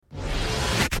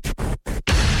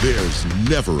There's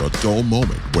never a dull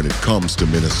moment when it comes to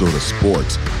Minnesota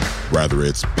sports. Whether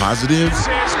it's positive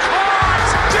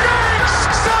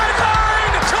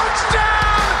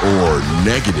or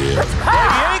negative.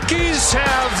 The Yankees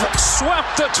have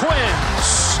swept the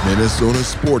Twins. Minnesota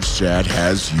Sports Chat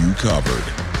has you covered.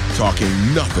 Talking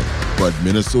nothing but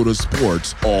Minnesota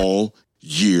sports all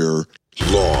year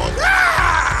long.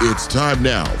 It's time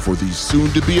now for the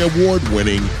soon-to-be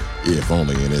award-winning, if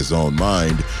only in his own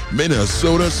mind,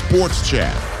 Minnesota Sports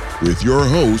Chat with your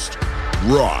host,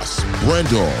 Ross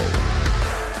Brendel.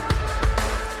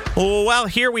 Well,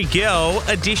 here we go.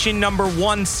 Edition number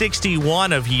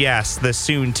 161 of, yes, the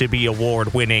soon-to-be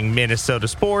award-winning Minnesota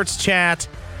Sports Chat.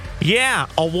 Yeah,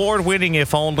 award-winning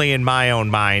if only in my own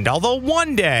mind. Although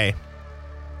one day,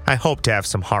 I hope to have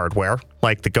some hardware,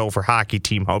 like the Gopher hockey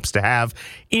team hopes to have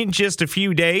in just a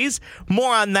few days.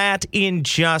 More on that in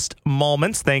just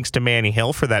moments. Thanks to Manny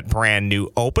Hill for that brand new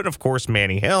open. Of course,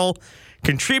 Manny Hill,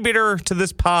 contributor to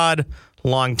this pod,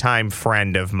 longtime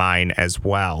friend of mine as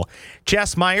well.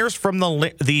 Jess Myers from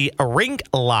the Rink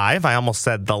Live. I almost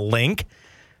said the link.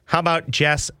 How about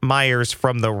Jess Myers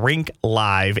from the Rink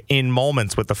Live in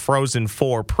moments with the Frozen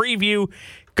Four preview?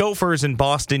 Gophers and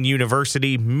Boston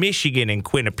University, Michigan and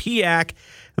Quinnipiac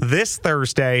this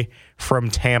Thursday from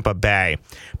Tampa Bay.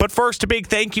 But first, a big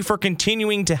thank you for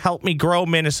continuing to help me grow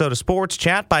Minnesota Sports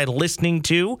Chat by listening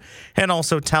to and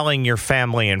also telling your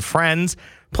family and friends.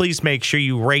 Please make sure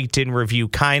you rate and review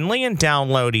kindly and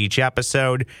download each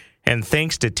episode. And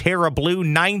thanks to Terra Blue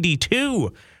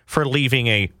 92 for leaving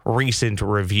a recent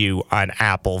review on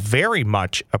Apple. Very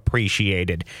much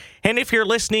appreciated. And if you're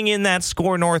listening in that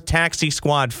Score North Taxi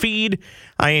Squad feed,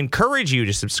 I encourage you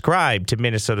to subscribe to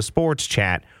Minnesota Sports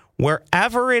Chat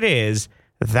wherever it is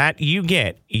that you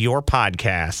get your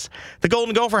podcasts. The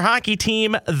Golden Gopher hockey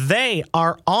team, they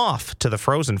are off to the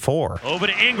Frozen Four. Over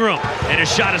to Ingram, and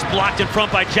his shot is blocked in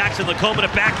front by Jackson Lacombe, a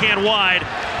backhand wide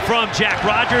from Jack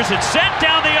Rogers, and sent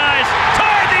down the ice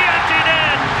toward the empty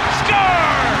net. Score!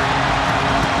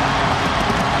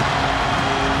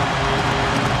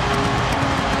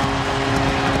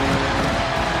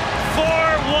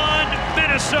 4-1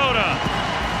 Minnesota.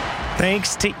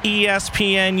 Thanks to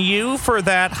ESPNU for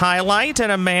that highlight,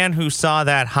 and a man who saw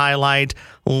that highlight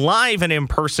live and in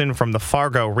person from the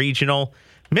Fargo Regional,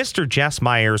 Mr. Jess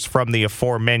Myers from the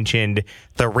aforementioned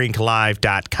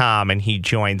therinklive.com, and he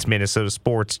joins Minnesota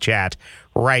Sports Chat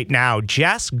right now.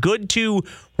 Jess, good to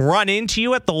run into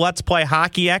you at the Let's Play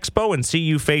Hockey Expo and see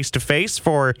you face-to-face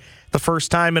for the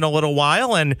first time in a little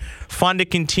while, and fun to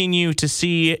continue to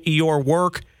see your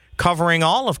work covering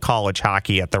all of college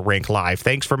hockey at the Rink Live.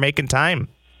 Thanks for making time.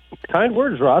 Kind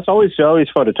words, Ross. Always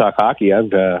fun to talk hockey. I'm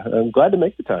glad to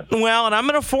make the time. Well, and I'm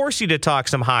going to force you to talk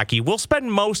some hockey. We'll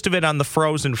spend most of it on the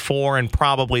Frozen Four and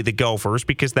probably the Gophers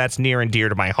because that's near and dear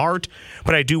to my heart.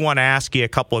 But I do want to ask you a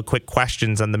couple of quick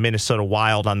questions on the Minnesota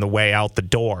Wild on the way out the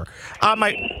door.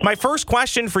 My first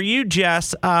question for you,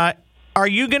 Jess, are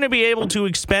you going to be able to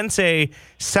expense a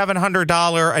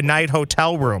 $700 a night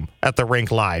hotel room at the Rink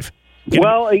Live?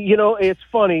 Well, it's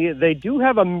funny. They do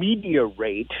have a media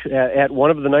rate at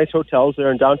one of the nice hotels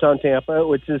there in downtown Tampa,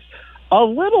 which is a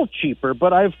little cheaper.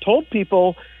 But I've told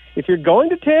people, if you're going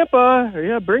to Tampa,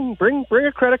 bring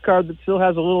a credit card that still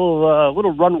has a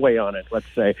little runway on it. Let's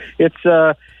say it's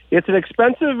an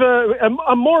expensive,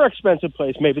 a more expensive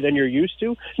place maybe than you're used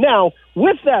to. Now,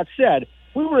 with that said,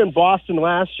 we were in Boston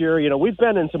last year. We've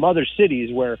been in some other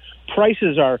cities where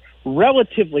prices are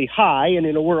relatively high, and,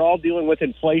 we're all dealing with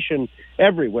inflation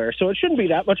everywhere. So it shouldn't be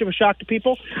that much of a shock to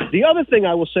people. The other thing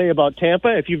I will say about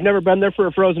Tampa, if you've never been there for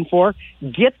a Frozen Four,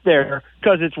 get there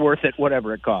because it's worth it,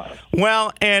 whatever it costs.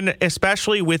 Well, and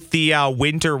especially with the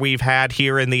winter we've had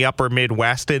here in the upper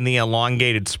Midwest in the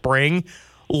elongated spring,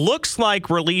 looks like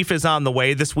relief is on the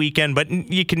way this weekend, but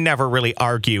you can never really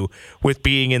argue with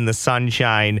being in the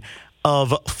sunshine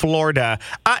of Florida.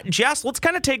 Jess, let's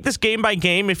kind of take this game by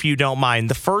game, if you don't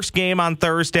mind. The first game on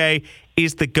Thursday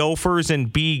is the Gophers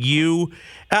and BU.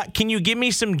 Can you give me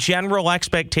some general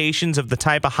expectations of the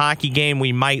type of hockey game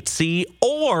we might see,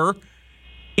 or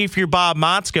if you're Bob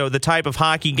Motzko, the type of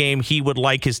hockey game he would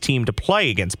like his team to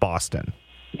play against Boston?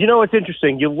 It's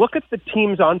interesting. You look at the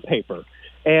teams on paper,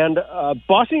 and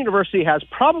Boston University has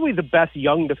probably the best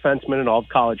young defenseman in all of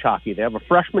college hockey. They have a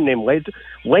freshman named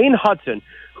Lane Hudson,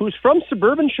 who's from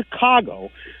suburban Chicago,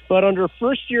 but under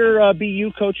first-year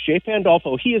BU coach Jay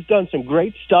Pandolfo, he has done some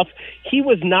great stuff. He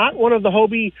was not one of the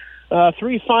Hobie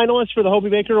 3 finalists for the Hobie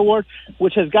Baker Award,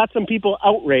 which has got some people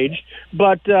outraged,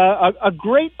 but a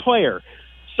great player.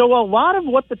 So a lot of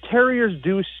what the Terriers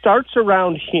do starts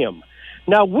around him.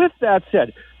 Now, with that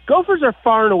said, Gophers are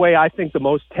far and away, I think, the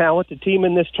most talented team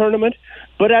in this tournament.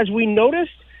 But as we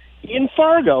noticed in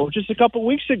Fargo just a couple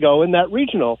weeks ago in that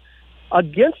regional,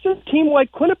 against a team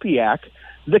like Quinnipiac,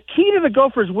 the key to the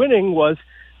Gophers winning was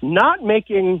not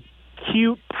making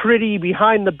cute, pretty,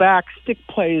 behind-the-back stick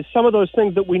plays, some of those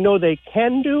things that we know they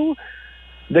can do.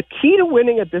 The key to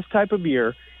winning at this time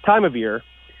of year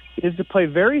is to play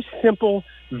very simple,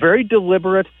 very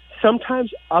deliberate,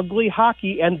 sometimes ugly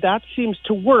hockey, and that seems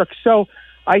to work. So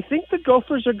I think the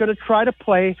Gophers are going to try to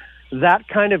play that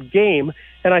kind of game,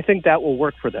 and I think that will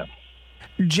work for them.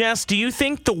 Jess, do you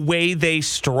think the way they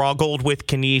struggled with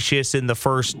Canisius in the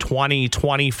first 20,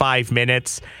 25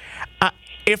 minutes,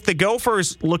 if the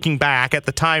Gophers, looking back at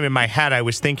the time in my head, I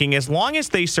was thinking as long as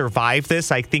they survive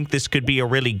this, I think this could be a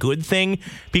really good thing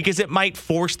because it might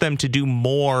force them to do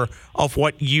more of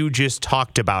what you just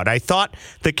talked about. I thought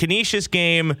the Canisius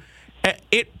game,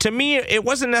 to me, it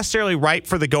wasn't necessarily right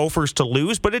for the Gophers to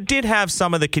lose, but it did have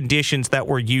some of the conditions that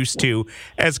we're used to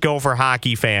as Gopher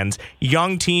hockey fans.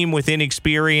 Young team with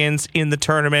inexperience in the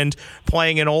tournament,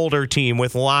 playing an older team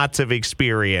with lots of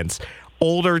experience.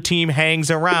 Older team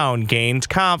hangs around, gains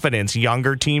confidence.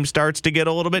 Younger team starts to get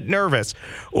a little bit nervous.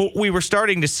 We were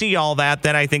starting to see all that.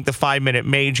 Then I think the 5-minute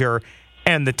major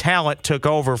and the talent took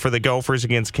over for the Gophers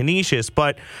against Canisius.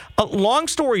 But long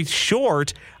story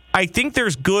short, I think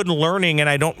there's good learning, and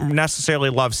I don't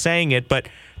necessarily love saying it, but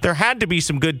there had to be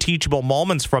some good teachable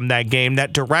moments from that game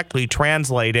that directly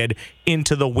translated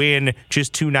into the win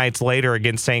just 2 nights later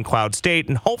against St. Cloud State.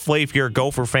 And hopefully, if you're a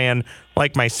Gopher fan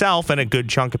like myself and a good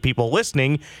chunk of people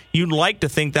listening, you'd like to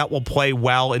think that will play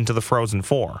well into the Frozen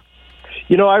Four.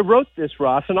 You know, I wrote this,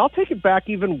 Ross, and I'll take it back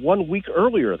even 1 week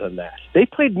earlier than that. They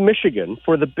played Michigan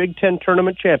for the Big Ten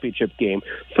Tournament Championship game,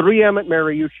 3M at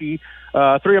Mariucci,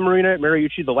 3M Arena at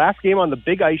Mariucci, the last game on the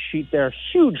big ice sheet there,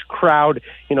 huge crowd,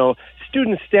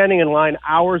 students standing in line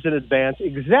hours in advance,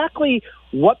 exactly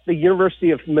what the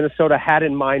University of Minnesota had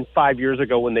in mind 5 years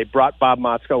ago when they brought Bob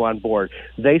Motzko on board.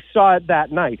 They saw it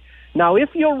that night. Now, if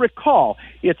you'll recall,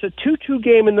 it's a 2-2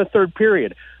 game in the third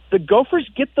period. The Gophers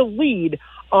get the lead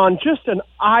on just an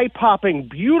eye-popping,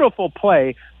 beautiful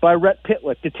play by Rhett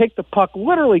Pitlick to take the puck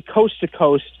literally coast to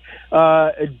coast,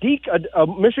 deke a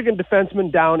Michigan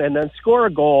defenseman down, and then score a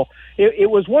goal. It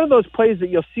was one of those plays that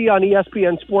you'll see on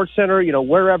ESPN SportsCenter,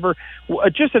 wherever,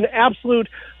 just an absolute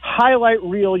highlight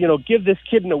reel, give this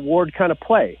kid an award kind of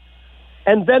play.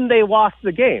 And then they lost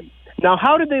the game. Now,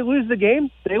 how did they lose the game?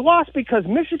 They lost because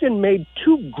Michigan made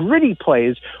 2 gritty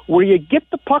plays where you get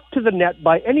the puck to the net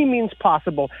by any means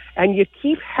possible, and you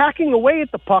keep hacking away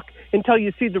at the puck until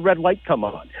you see the red light come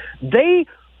on. They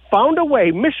found a way,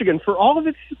 Michigan, for all of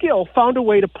its skill, found a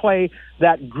way to play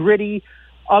that gritty,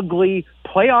 ugly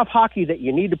playoff hockey that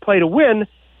you need to play to win,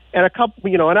 and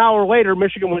an hour later,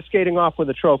 Michigan was skating off with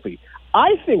a trophy.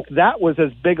 I think that was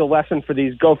as big a lesson for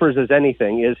these Gophers as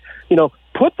anything is,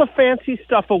 put the fancy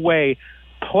stuff away,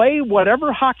 play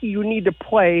whatever hockey you need to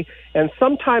play, and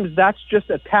sometimes that's just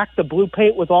attack the blue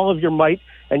paint with all of your might,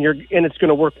 and it's going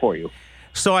to work for you.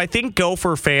 So I think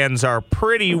Gopher fans are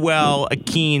pretty well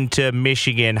keen to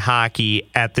Michigan hockey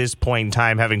at this point in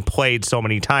time, having played so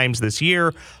many times this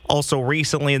year, also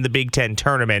recently in the Big Ten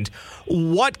tournament.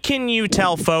 What can you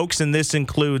tell folks, and this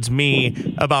includes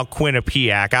me, about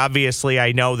Quinnipiac? Obviously,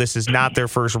 I know this is not their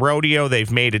first rodeo.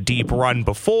 They've made a deep run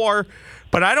before,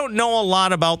 but I don't know a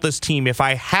lot about this team. If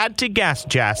I had to guess,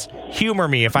 Jess, humor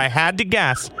me, if I had to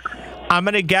guess, I'm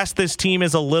going to guess this team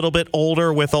is a little bit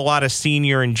older with a lot of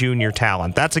senior and junior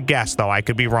talent. That's a guess, though. I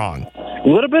could be wrong. A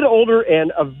little bit older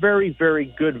and a very, very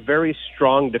good, very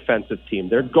strong defensive team.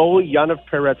 Their goalie, Yanov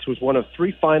Peretz, was one of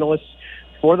 3 finalists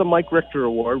for the Mike Richter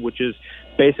Award, which is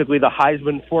basically the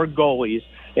Heisman for goalies.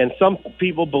 And some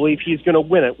people believe he's going to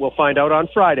win it. We'll find out on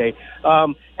Friday.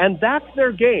 And that's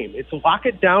their game. It's lock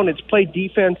it down. It's play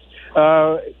defense.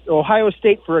 Ohio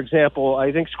State, for example,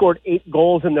 I think scored 8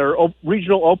 goals in their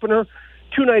regional opener.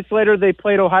 2 nights later, they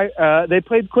played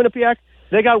Quinnipiac.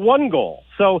 They got 1 goal.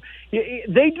 So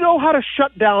they know how to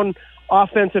shut down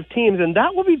offensive teams, and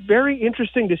that will be very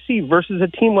interesting to see versus a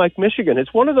team like Michigan.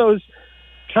 It's one of those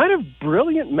kind of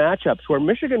brilliant matchups where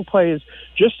Michigan plays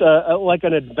just like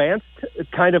an advanced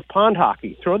kind of pond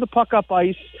hockey. Throw the puck up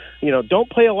ice, don't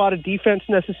play a lot of defense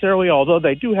necessarily, although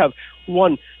they do have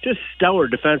one just stellar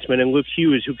defenseman in Luke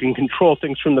Hughes who can control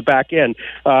things from the back end.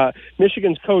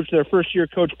 Michigan's coach, their first-year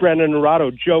coach, Brandon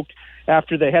Naurato, joked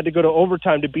after they had to go to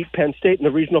overtime to beat Penn State in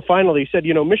the regional final. He said,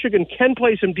 Michigan can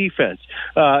play some defense,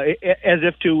 as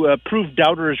if to prove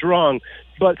doubters wrong.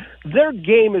 But their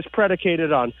game is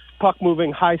predicated on puck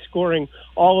moving, high scoring,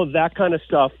 all of that kind of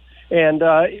stuff. And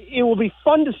it will be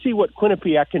fun to see what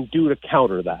Quinnipiac can do to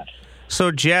counter that. So,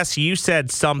 Jess, you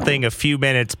said something a few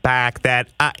minutes back that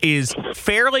is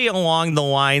fairly along the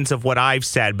lines of what I've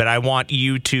said, but I want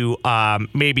you to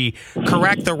maybe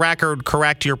correct the record,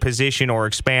 correct your position, or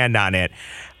expand on it.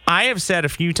 I have said a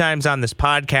few times on this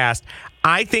podcast,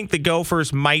 I think the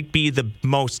Gophers might be the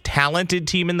most talented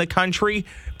team in the country,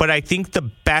 but I think the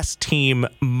best team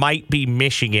might be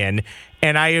Michigan.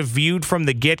 And I have viewed from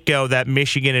the get-go that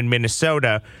Michigan and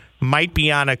Minnesota might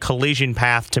be on a collision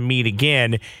path to meet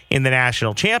again in the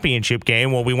national championship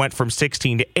game. Well, we went from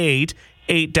 16 to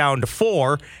 8 down to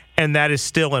 4, and that is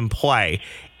still in play.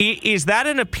 Is that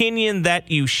an opinion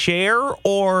that you share,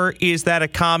 or is that a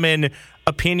common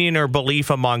opinion or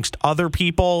belief amongst other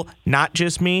people, not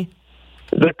just me?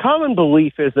 The common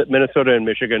belief is that Minnesota and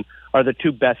Michigan are the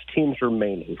two best teams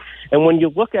remaining. And when you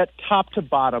look at top to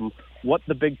bottom what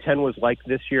the Big Ten was like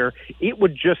this year, it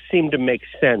would just seem to make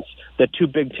sense that two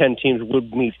Big Ten teams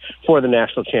would meet for the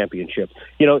national championship.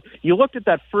 You know, you looked at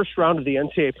that first round of the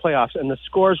NCAA playoffs, and the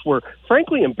scores were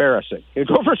frankly embarrassing.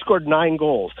 Gophers scored 9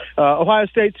 goals. Ohio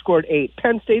State scored 8.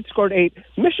 Penn State scored 8.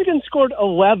 Michigan scored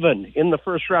 11 in the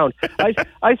first round.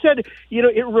 I said, you know,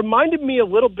 it reminded me a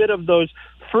little bit of those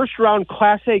first-round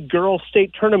Class A girls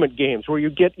state tournament games where you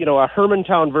get, you know, a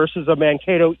Hermantown versus a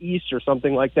Mankato East or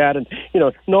something like that. And, you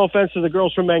know, no offense to the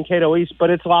girls from Mankato East, but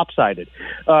it's lopsided.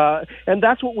 And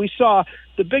that's what we saw,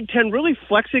 the Big Ten really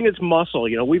flexing its muscle.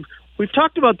 You know, we've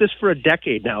talked about this for a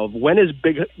decade now. When is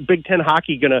Big Ten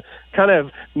hockey going to kind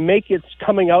of make its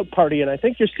coming out party? And I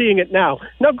think you're seeing it now.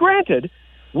 Now, granted,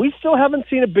 we still haven't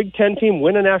seen a Big Ten team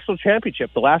win a national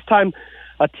championship. The last time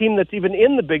a team that's even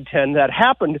in the Big Ten that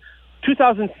happened,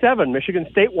 2007, Michigan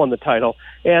State won the title,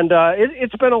 and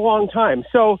it's been a long time.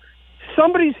 So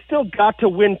somebody's still got to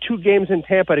win 2 games in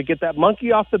Tampa to get that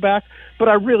monkey off the back, but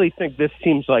I really think this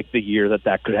seems like the year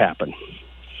that could happen.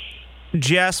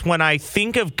 Jess, when I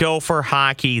think of Gopher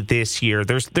hockey this year,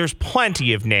 there's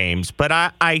plenty of names, but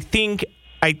I think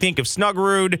of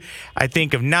Snuggerud, I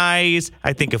think of Nyes,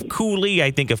 I think of Cooley, I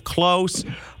think of Close.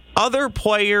 Other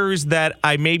players that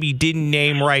I maybe didn't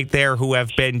name right there who have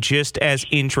been just as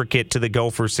intricate to the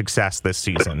Gophers' success this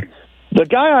season. The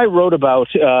guy I wrote about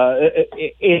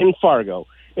in Fargo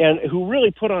and who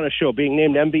really put on a show, being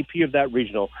named MVP of that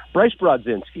regional, Bryce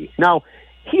Brodzinski. Now,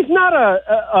 he's not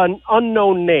an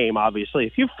unknown name, obviously.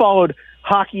 If you've followed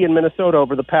hockey in Minnesota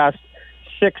over the past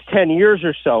 6-10 years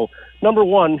or so, number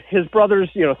one, his brothers,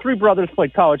 3 brothers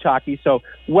played college hockey, so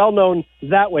well-known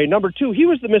that way. Number 2, he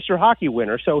was the Mr. Hockey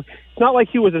winner, so it's not like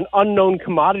he was an unknown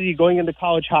commodity going into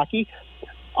college hockey.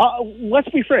 Let's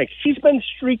be frank, he's been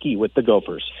streaky with the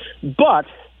Gophers. But,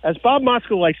 as Bob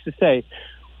Motzko likes to say,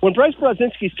 when Bryce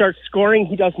Brodzinski starts scoring,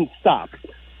 he doesn't stop.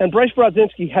 And Bryce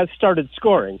Brodzinski has started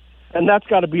scoring, and that's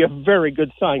got to be a very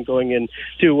good sign going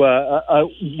into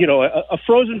a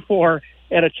Frozen Four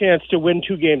and a chance to win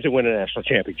 2 games and win a national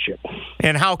championship.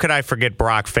 And how could I forget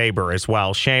Brock Faber as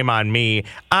well? Shame on me.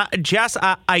 Jess,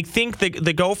 I think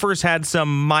the Gophers had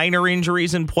some minor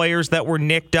injuries and players that were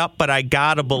nicked up, but I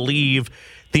got to believe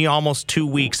the almost 2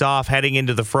 weeks off heading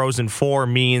into the Frozen Four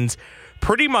means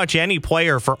pretty much any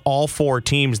player for all 4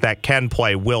 teams that can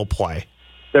play will play.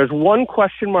 There's one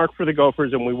question mark for the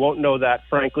Gophers, and we won't know that,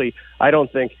 frankly, I don't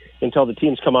think, until the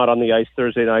teams come out on the ice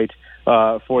Thursday night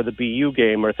for the BU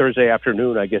game, or Thursday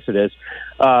afternoon, I guess it is.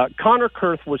 Connor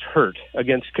Kurth was hurt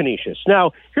against Canisius.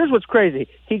 Now, here's what's crazy.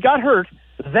 He got hurt,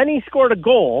 then he scored a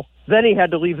goal, then he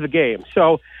had to leave the game.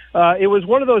 So it was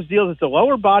one of those deals. It's a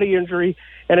lower body injury,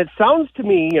 and it sounds to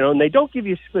me, and they don't give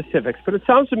you specifics, but it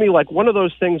sounds to me like one of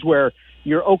those things where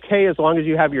you're okay as long as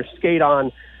you have your skate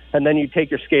on, and then you take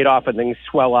your skate off and things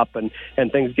swell up and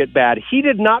things get bad. He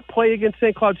did not play against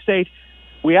St. Cloud State.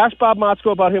 We asked Bob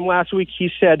Motzko about him last week. He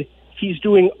said he's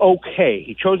doing okay.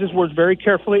 He chose his words very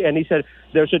carefully, and he said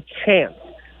there's a chance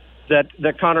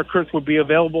that Connor Kurth would be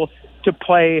available to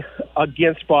play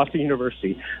against Boston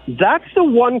University. That's the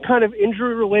one kind of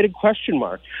injury-related question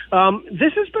mark.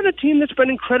 This has been a team that's been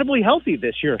incredibly healthy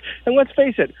this year. And let's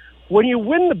face it, when you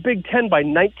win the Big Ten by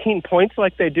 19 points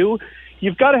like they do,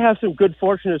 you've got to have some good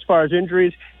fortune as far as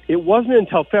injuries. It wasn't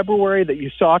until February that you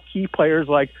saw key players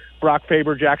like Brock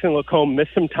Faber, Jackson Lacombe miss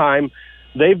some time.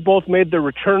 They've both made their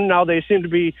return now. They seem to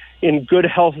be in good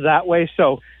health that way.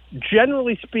 So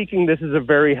generally speaking, this is a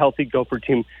very healthy Gopher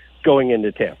team going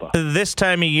into Tampa. This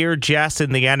time of year, Jess,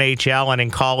 in the NHL and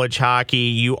in college hockey,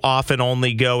 you often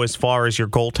only go as far as your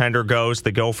goaltender goes.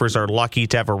 The Gophers are lucky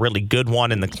to have a really good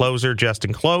one in the closer,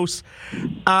 Justin Close.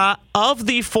 Of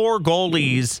the 4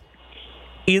 goalies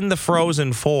in the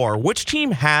Frozen Four, which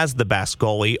team has the best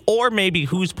goalie, or maybe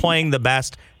who's playing the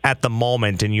best at the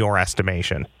moment in your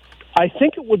estimation? I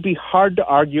think it would be hard to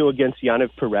argue against Yaniv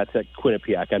Peretz at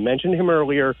Quinnipiac. I mentioned him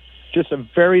earlier. just a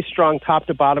very strong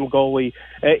top-to-bottom goalie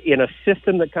in a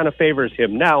system that kind of favors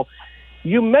him. Now,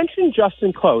 you mentioned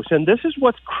Justin Close, and this is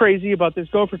what's crazy about this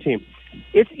Gopher team.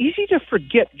 It's easy to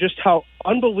forget just how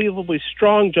unbelievably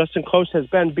strong Justin Close has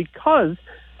been because,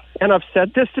 and I've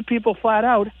said this to people flat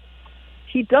out,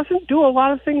 he doesn't do a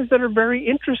lot of things that are very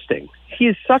interesting. He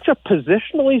is such a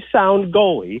positionally sound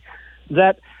goalie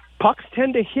that pucks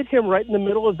tend to hit him right in the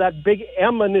middle of that big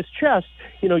M on his chest.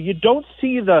 You know, you don't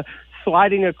see the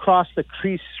sliding across the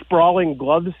crease, sprawling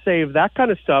glove save, that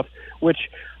kind of stuff, which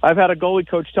I've had a goalie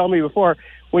coach tell me before.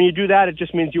 When you do that, it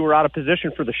just means you were out of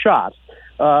position for the shot.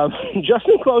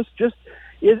 Justin Close just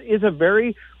is a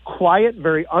very quiet,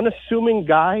 very unassuming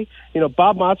guy. You know,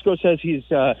 Bob Motzko says he's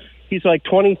like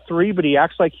 23, but he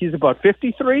acts like he's about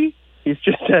 53. He's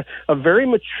just a very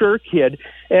mature kid.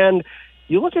 And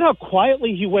you look at how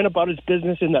quietly he went about his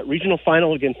business in that regional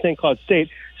final against St. Cloud State,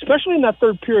 especially in that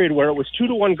third period where it was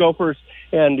 2-1 Gophers,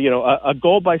 and you know a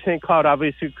goal by St. Cloud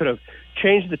obviously could have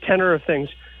changed the tenor of things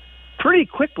pretty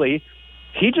quickly.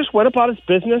 He just went about his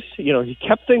business. You know, he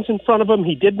kept things in front of him.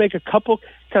 He did make a couple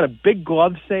kind of big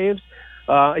glove saves.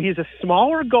 He's a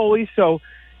smaller goalie, so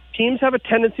teams have a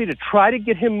tendency to try to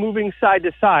get him moving side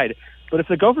to side. But if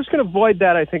the Gophers can avoid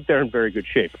that, I think they're in very good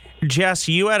shape. Jess,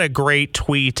 you had a great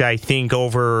tweet, I think,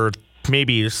 over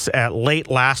maybe late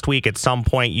last week at some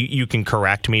point. You can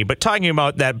correct me. But talking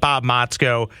about that Bob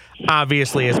Motzko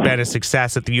obviously has been a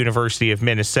success at the University of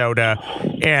Minnesota.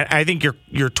 And I think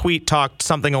your tweet talked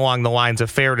something along the lines of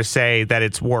fair to say that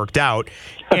it's worked out.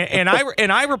 And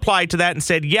I replied to that and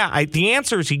said, yeah, the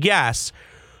answer is yes.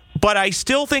 But I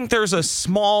still think there's a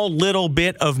small little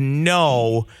bit of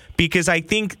no, because I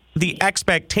think the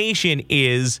expectation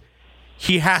is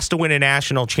he has to win a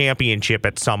national championship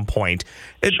at some point.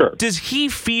 Sure. Does he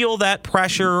feel that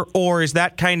pressure, or is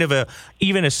that kind of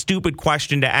even a stupid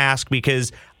question to ask?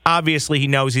 Because obviously he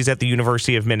knows he's at the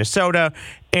University of Minnesota,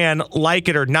 and like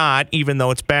it or not, even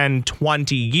though it's been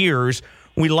 20 years,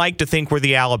 we like to think we're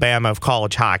the Alabama of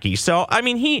college hockey. So, I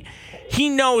mean, he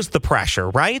knows the pressure,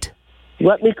 right?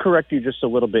 Let me correct you just a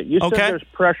little bit. You said there's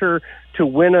pressure to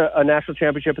win a national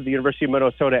championship at the University of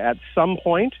Minnesota at some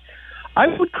point. I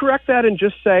would correct that and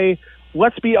just say,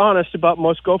 let's be honest about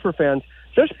most Gopher fans.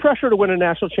 There's pressure to win a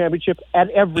national championship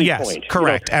at every point. Yes,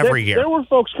 correct, every year. There were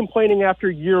folks complaining after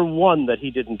year one that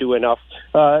he didn't do enough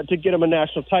to get him a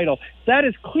national title. That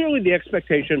is clearly the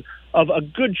expectation of a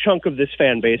good chunk of this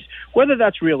fan base, whether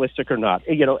that's realistic or not.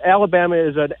 You know, Alabama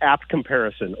is an apt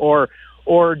comparison, or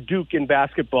Duke in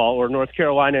basketball, or North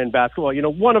Carolina in basketball. You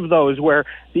know, one of those where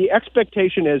the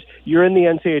expectation is you're in the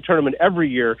NCAA tournament every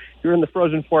year, you're in the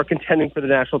Frozen Four contending for the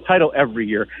national title every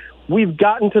year. We've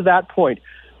gotten to that point.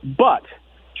 But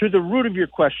to the root of your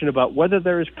question about whether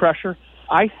there is pressure,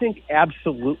 I think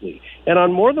absolutely. And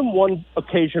on more than one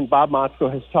occasion, Bob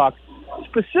Motzko has talked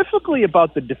specifically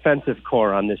about the defensive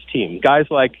core on this team. Guys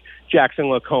like Jackson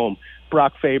Lacombe,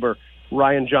 Brock Faber,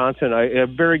 Ryan Johnson, a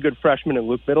very good freshman, and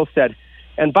Luke Middlestead.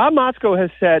 And Bob Motzko has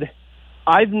said,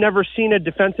 I've never seen a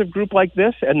defensive group like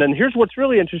this. And then here's what's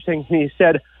really interesting. He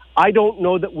said, I don't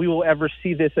know that we will ever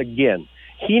see this again.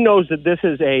 He knows that this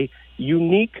is a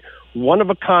unique,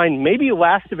 one-of-a-kind, maybe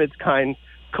last-of-its-kind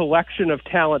collection of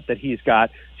talent that he's got.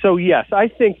 So, yes, I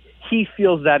think he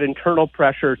feels that internal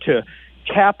pressure to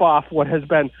cap off what has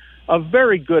been a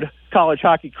very good college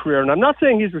hockey career. And I'm not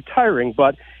saying he's retiring,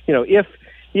 but, you know, if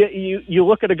you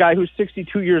look at a guy who's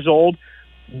 62 years old,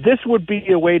 this would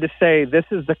be a way to say, this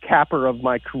is the capper of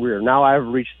my career. Now I've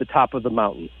reached the top of the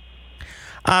mountain.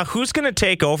 Who's going to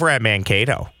take over at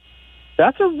Mankato?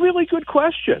 That's a really good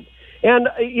question. And,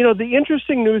 you know, the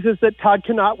interesting news is that Todd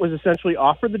Connaught was essentially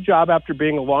offered the job after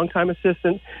being a longtime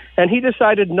assistant, and he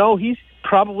decided, no, he's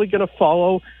probably going to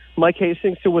follow Mike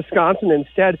Hastings to Wisconsin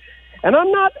instead. And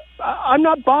I'm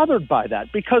not bothered by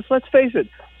that, because let's face it,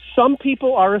 some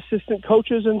people are assistant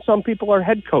coaches and some people are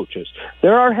head coaches.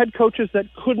 There are head coaches that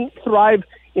couldn't thrive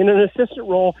in an assistant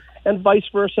role, and vice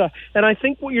versa. And I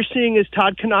think what you're seeing is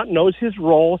Todd Connaught knows his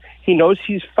role. He knows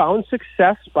he's found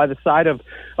success by the side of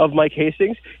Mike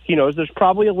Hastings. He knows there's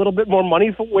probably a little bit more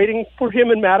money waiting for him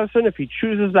in Madison if he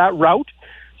chooses that route.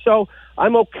 So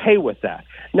I'm okay with that.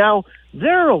 Now,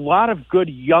 there are a lot of good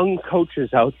young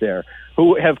coaches out there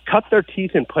who have cut their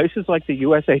teeth in places like the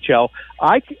USHL.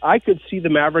 I could see the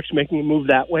Mavericks making a move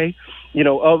that way. You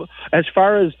know, as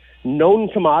far as known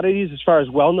commodities, as far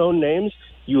as well-known names,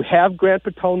 you have Grant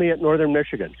Petone at Northern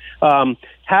Michigan.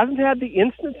 Hasn't had the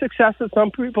instant success that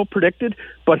some people predicted,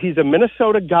 but he's a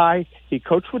Minnesota guy. He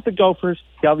coached with the Gophers.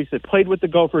 He obviously played with the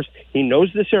Gophers. He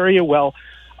knows this area well.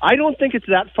 I don't think it's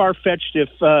that far-fetched if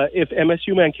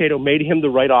MSU Mankato made him the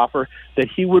right offer that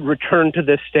he would return to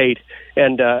this state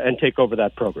and take over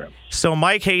that program. So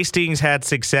Mike Hastings had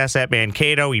success at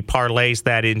Mankato. He parlays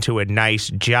that into a nice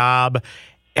job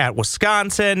at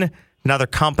Wisconsin. Another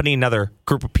company, another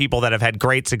group of people that have had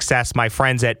great success, my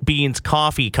friends at Beans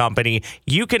Coffee Company.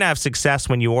 You can have success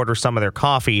when you order some of their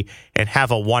coffee and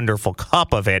have a wonderful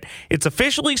cup of it. It's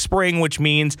officially spring, which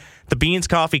means the Beans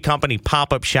Coffee Company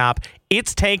pop-up shop,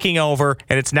 it's taking over,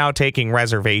 and it's now taking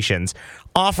reservations,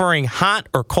 offering hot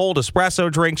or cold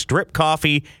espresso drinks, drip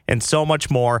coffee, and so much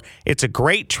more. It's a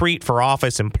great treat for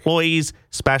office employees,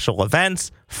 special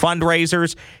events,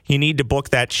 fundraisers. You need to book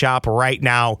that shop right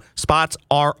now. Spots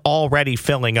are already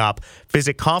filling up.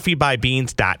 Visit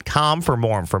coffeebybeans.com for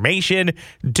more information.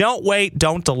 Don't wait,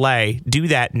 don't delay. Do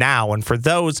that now. And for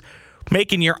those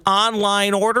making your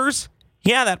online orders,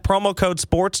 that promo code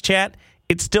SportsChat,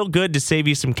 it's still good to save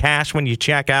you some cash when you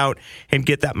check out and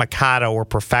get that Mikado or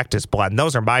Perfectus blend.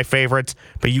 Those are my favorites,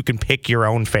 but you can pick your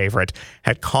own favorite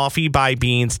at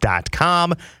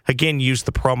coffeebybeans.com. Again, use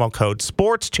the promo code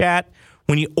SportsChat.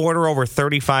 When you order over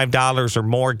 $35 or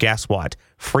more, guess what?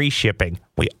 Free shipping.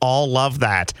 We all love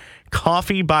that.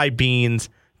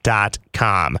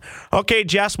 coffeebybeans.com. Okay,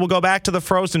 Jess, we'll go back to the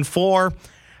Frozen Four.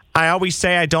 I always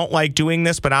say I don't like doing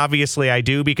this, but obviously I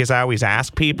do because I always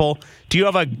ask people, do you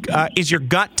have is your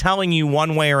gut telling you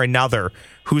one way or another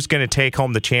who's going to take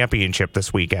home the championship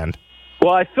this weekend?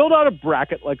 Well, I filled out a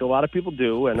bracket like a lot of people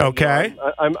do, and okay.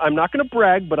 I'm not going to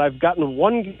brag, but I've gotten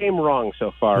one game wrong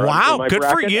so far. Wow, good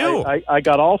bracket. for you! I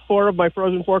got all four of my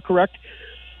Frozen Four correct.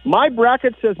 My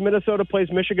bracket says Minnesota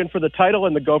plays Michigan for the title,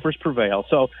 and the Gophers prevail.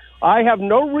 So I have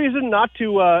no reason not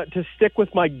to stick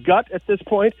with my gut at this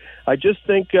point. I just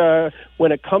think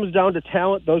when it comes down to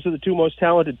talent, those are the two most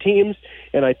talented teams,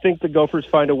 and I think the Gophers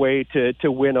find a way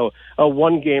to win a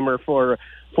one-gamer for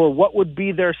what would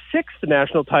be their sixth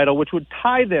national title, which would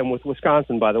tie them with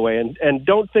Wisconsin, by the way. And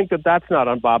don't think that that's not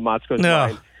on Bob Motzko's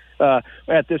mind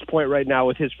at this point right now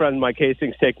with his friend Mike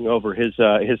Hastings taking over his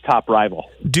top rival.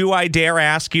 Do I dare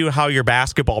ask you how your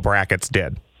basketball brackets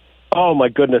did? Oh, my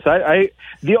goodness. I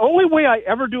the only way I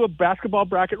ever do a basketball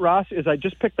bracket, Ross, is I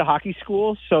just pick the hockey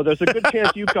schools. So there's a good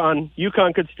chance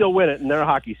UConn could still win it, and they're a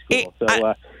hockey school.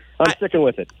 I'm sticking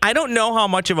with it. I don't know how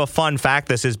much of a fun fact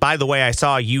this is. By the way, I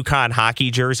saw a UConn hockey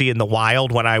jersey in the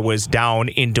wild when I was down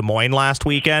in Des Moines last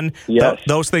weekend. Yes.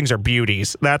 Those things are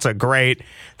beauties. That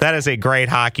is a great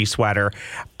hockey sweater.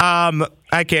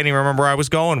 I can't even remember where I was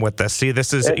going with this. See,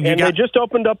 this is they just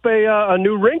opened up a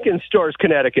new rink in Storrs,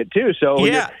 Connecticut, too. So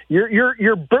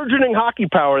you're burgeoning hockey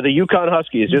power, the UConn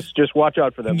Huskies. Just watch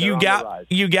out for them. You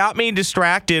got me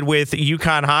distracted with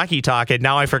UConn hockey talk, and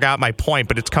now I forgot my point,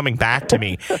 but it's coming back to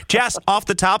me. Jess, off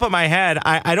the top of my head,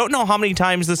 I don't know how many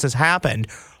times this has happened.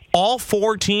 All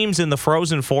four teams in the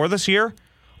Frozen Four this year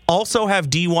also have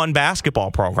D1 basketball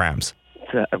programs.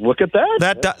 Look at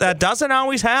that. That doesn't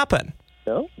always happen.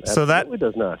 No, so absolutely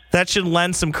does not. That should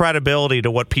lend some credibility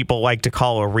to what people like to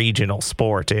call a regional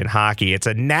sport in hockey. It's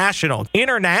a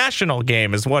international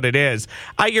game is what it is.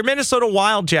 Your Minnesota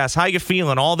Wild, Jess, how you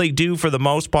feeling? All they do for the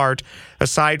most part,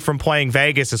 aside from playing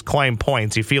Vegas, is claim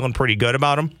points. You feeling pretty good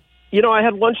about them? You know, I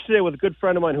had lunch today with a good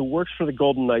friend of mine who works for the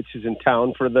Golden Knights, who's in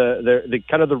town for the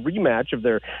kind of the rematch of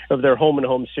their home and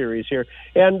home series here,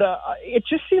 and it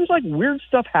just seems like weird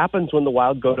stuff happens when the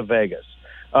Wild go to Vegas.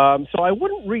 So I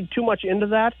wouldn't read too much into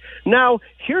that. Now,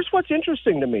 here's what's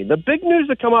interesting to me. The big news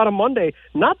that come out on Monday,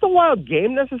 not the Wild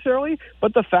game necessarily,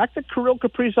 but the fact that Kirill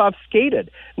Kaprizov skated.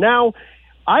 Now,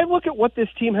 I look at what this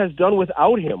team has done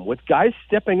without him, with guys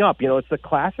stepping up. You know, it's the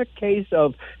classic case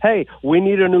of, hey, we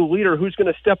need a new leader who's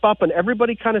going to step up, and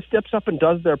everybody kind of steps up and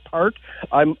does their part.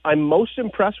 I'm most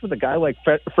impressed with a guy like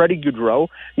Freddie Gaudreau,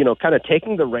 you know, kind of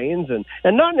taking the reins and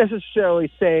not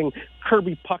necessarily saying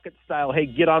Kirby Puckett style, hey,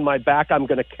 get on my back, I'm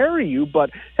going to carry you,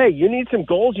 but hey, you need some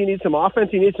goals, you need some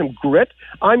offense, you need some grit.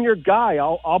 I'm your guy.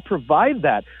 I'll provide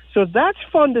that. So that's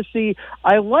fun to see.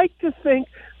 I like to think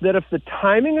that if the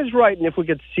timing is right and if we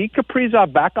could see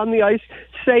Kaprizov back on the ice,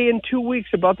 say in 2 weeks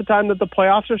about the time that the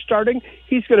playoffs are starting,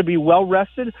 he's going to be well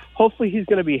rested. Hopefully he's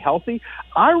going to be healthy.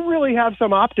 I really have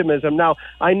some optimism. Now,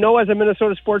 I know as a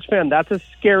Minnesota sports fan, that's a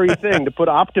scary thing to put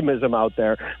optimism out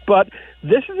there. But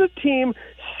this is a team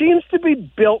seems to be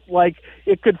built like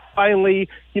it could finally,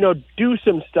 you know, do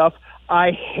some stuff.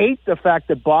 I hate the fact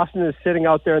that Boston is sitting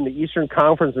out there in the Eastern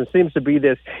Conference and seems to be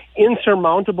this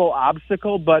insurmountable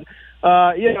obstacle, but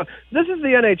This is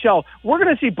the NHL. We're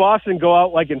going to see Boston go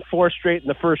out like in 4 straight in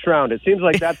the first round. It seems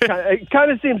like it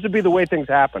kind of seems to be the way things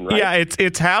happen, right? Yeah,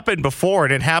 it's happened before,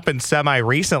 and it happened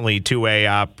semi-recently to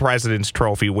a President's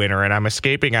Trophy winner, and I'm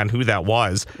escaping on who that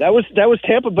was. That was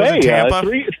Tampa Bay. Was it Tampa?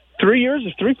 4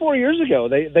 years ago.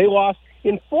 They lost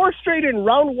in 4 straight in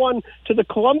round 1 to the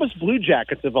Columbus Blue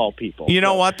Jackets of all people. You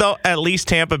know what, though? At least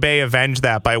Tampa Bay avenged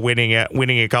that by winning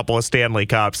a couple of Stanley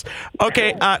Cups.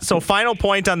 Okay, so final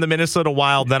point on the Minnesota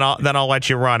Wild, then I'll let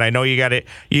you run. I know you got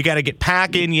to get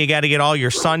packing, you got to get all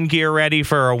your sun gear ready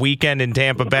for a weekend in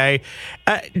Tampa Bay.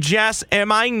 Jess,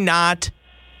 am I not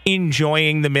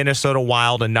enjoying the Minnesota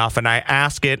Wild enough? And I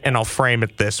ask it, and I'll frame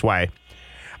it this way.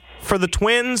 For the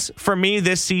Twins, for me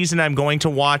this season, I'm going to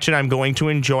watch it. I'm going to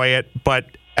enjoy it. But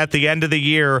at the end of the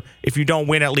year, if you don't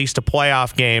win at least a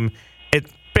playoff game,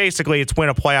 it's win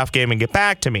a playoff game and get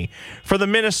back to me. For the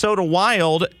Minnesota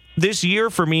Wild, this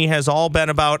year for me has all been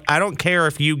about, I don't care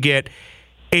if you get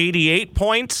 88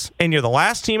 points and you're the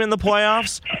last team in the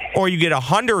playoffs, or you get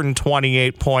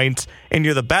 128 points and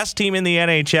you're the best team in the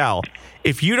NHL.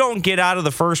 If you don't get out of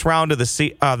the first round of the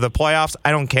playoffs,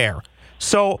 I don't care.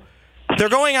 So they're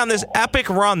going on this epic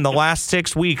run the last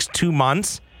 6 weeks, 2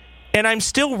 months, and I'm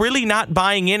still really not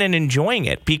buying in and enjoying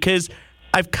it because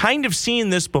I've kind of seen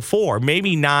this before.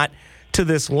 Maybe not to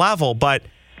this level, but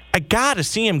I got to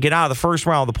see them get out of the first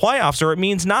round of the playoffs or it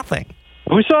means nothing.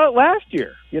 We saw it last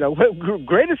year.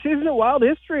 Greatest season in Wild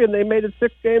history, and they made it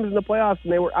 6 games in the playoffs,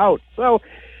 and they were out. So,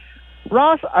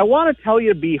 Ross, I want to tell you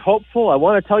to be hopeful. I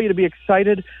want to tell you to be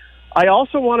excited. I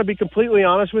also want to be completely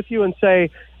honest with you and say,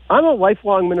 I'm a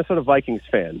lifelong Minnesota Vikings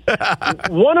fan.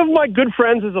 One of my good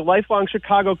friends is a lifelong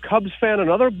Chicago Cubs fan.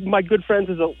 Another of my good friends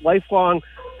is a lifelong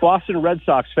Boston Red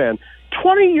Sox fan.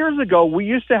 20 years ago, we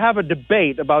used to have a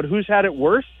debate about who's had it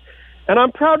worse. And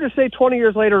I'm proud to say 20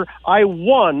 years later, I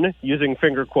won, using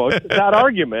finger quotes, that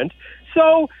argument.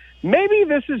 So maybe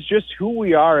this is just who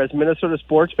we are as Minnesota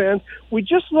sports fans. We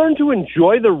just learn to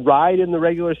enjoy the ride in the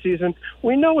regular season.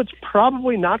 We know it's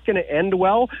probably not going to end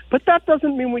well, but that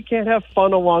doesn't mean we can't have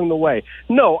fun along the way.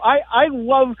 No, I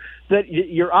love that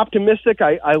you're optimistic.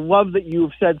 I love that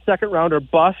you've said second round or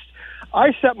bust.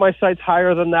 I set my sights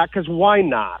higher than that because why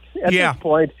not? At this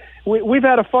point, we've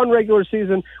had a fun regular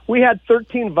season. We had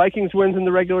 13 Vikings wins in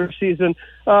the regular season.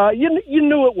 You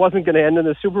knew it wasn't going to end in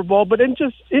the Super Bowl, but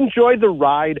just enjoy the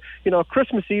ride.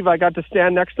 Christmas Eve, I got to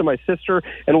stand next to my sister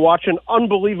and watch an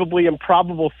unbelievably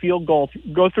improbable field goal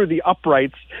go through the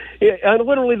uprights and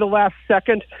literally the last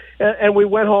second, and we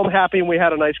went home happy and we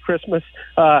had a nice Christmas.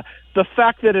 The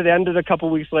fact that it ended a couple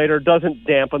weeks later doesn't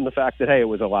dampen the fact that, hey, it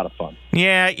was a lot of fun.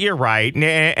 Yeah, you're right.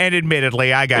 And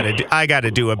admittedly, I got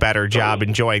to do a better job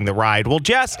enjoying the ride. Well,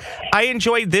 Jess, I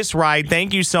enjoyed this ride.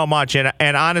 Thank you so much.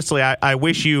 And honestly, I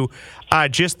wish you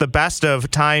just the best of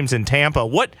times in Tampa.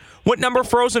 What number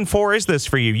Frozen 4 is this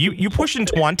for you? You pushing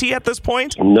 20 at this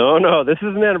point? No. This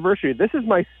is an anniversary. This is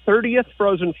my 30th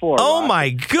Frozen 4. Oh, my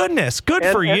goodness. Good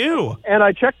for you. And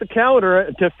I checked the calendar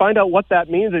to find out what that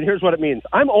means, and here's what it means.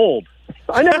 I'm old.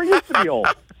 I never used to be old.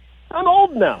 I'm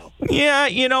old now. Yeah,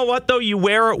 you know what, though? You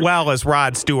wear it well, as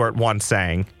Rod Stewart once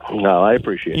sang. No, I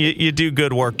appreciate it. You do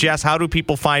good work. Jess, how do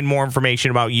people find more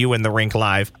information about you and The Rink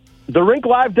Live?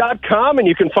 TheRinkLive.com, and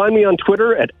you can find me on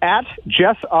Twitter at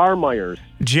Jess R. Myers.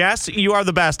 Jess, you are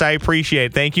the best. I appreciate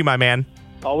it. Thank you, my man.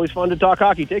 Always fun to talk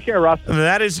hockey. Take care, Ross.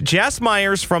 That is Jess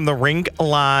Myers from The Rink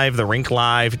Live,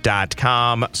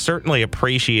 TheRinkLive.com. Certainly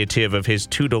appreciative of his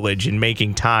tutelage in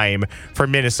making time for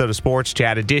Minnesota Sports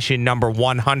Chat, edition number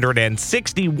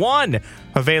 161,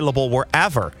 available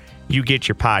wherever you get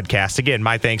your podcast. Again,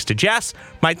 my thanks to Jess.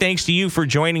 My thanks to you for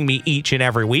joining me each and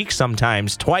every week,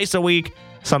 sometimes twice a week,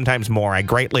 sometimes more. I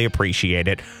greatly appreciate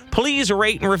it. Please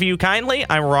rate and review kindly.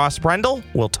 I'm Ross Brendel.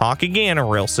 We'll talk again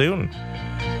real soon.